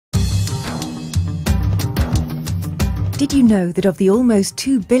Did you know that of the almost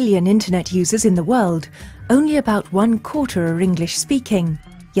 2 billion internet users in the world, only about 1/4 are English-speaking?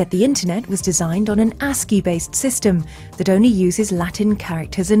 Yet the internet was designed on an ASCII-based system that only uses Latin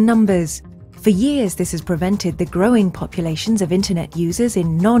characters and numbers. For years, this has prevented the growing populations of internet users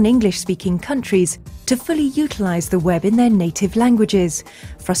in non-English-speaking countries to fully utilize the web in their native languages,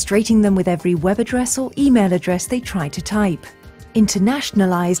 frustrating them with every web address or email address they try to type.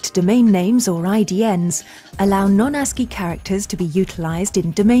 Internationalized domain names, or IDNs, allow non-ASCII characters to be utilized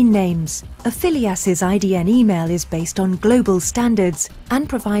in domain names. Affilias's IDN email is based on global standards and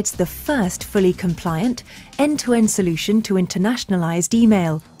provides the first fully compliant, end-to-end solution to internationalized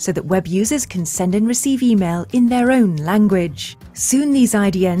email, so that web users can send and receive email in their own language. Soon these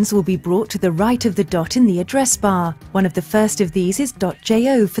IDNs will be brought to the right of the dot in the address bar. One of the first of these is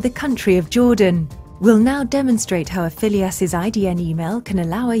 .jo for the country of Jordan. We'll now demonstrate how Affilias's IDN email can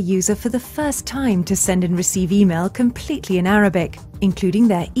allow a user for the first time to send and receive email completely in Arabic, including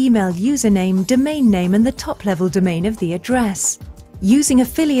their email username, domain name, and the top-level domain of the address. Using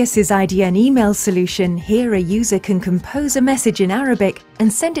Affilias's IDN email solution, here a user can compose a message in Arabic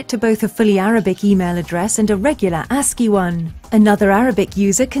and send it to both a fully Arabic email address and a regular ASCII one. Another Arabic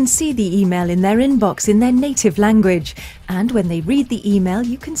user can see the email in their inbox in their native language, and when they read the email,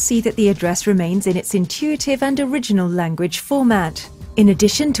 you can see that the address remains in its intuitive and original language format. In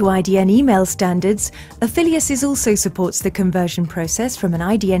addition to IDN email standards, Affilias also supports the conversion process from an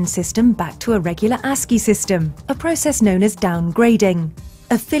IDN system back to a regular ASCII system, a process known as downgrading.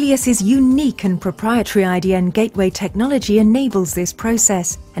 Affilias's unique and proprietary IDN gateway technology enables this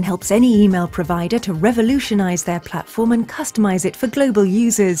process and helps any email provider to revolutionize their platform and customize it for global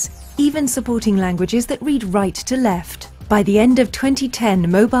users, even supporting languages that read right to left. By the end of 2010,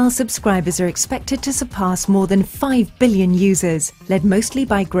 mobile subscribers are expected to surpass more than 5 billion users, led mostly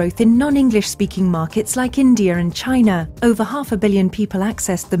by growth in non-English-speaking markets like India and China. Over 500 million people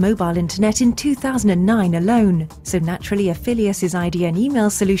accessed the mobile internet in 2009 alone, so naturally Affilias's IDN email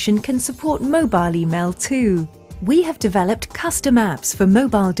solution can support mobile email too. We have developed custom apps for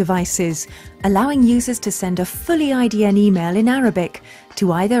mobile devices, allowing users to send a fully IDN email in Arabic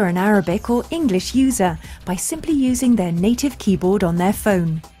to either an Arabic or English user by simply using their native keyboard on their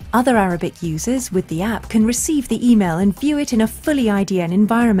phone. Other Arabic users with the app can receive the email and view it in a fully IDN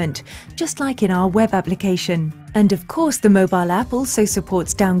environment, just like in our web application. And of course, the mobile app also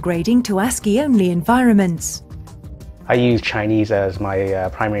supports downgrading to ASCII-only environments. I use Chinese as my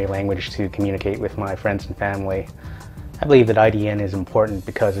primary language to communicate with my friends and family. I believe that IDN is important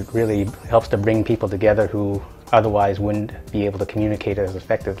because it really helps to bring people together who otherwise wouldn't be able to communicate as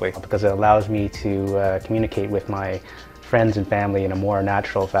effectively, because it allows me to communicate with my friends and family in a more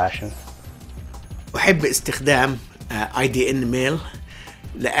natural fashion. أحب استخدام IDN ميل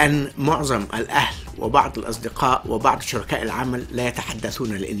لأن معظم الأهل وبعض الأصدقاء وبعض شركاء العمل لا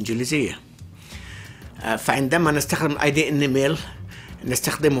يتحدثون الإنجليزية. فعندما نستخدم IDN ميل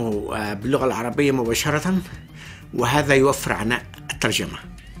نستخدمه باللغة العربية مباشرة، وهذا يوفر عناء الترجمة.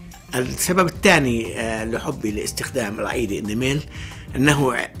 السبب الثاني لحبي لاستخدام IDN ميل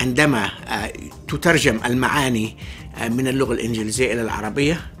أنه عندما تترجم المعاني من اللغة الإنجليزية إلى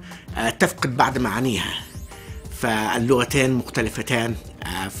العربية تفقد بعض معانيها، فاللغتين مختلفتان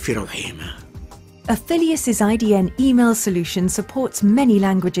في روحهما. Affilias's IDN email solution supports many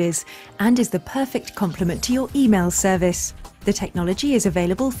languages and is the perfect complement to your email service. The technology is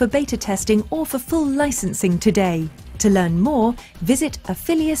available for beta testing or for full licensing today. To learn more, visit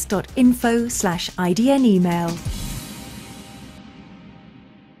affilias.info/IDN email.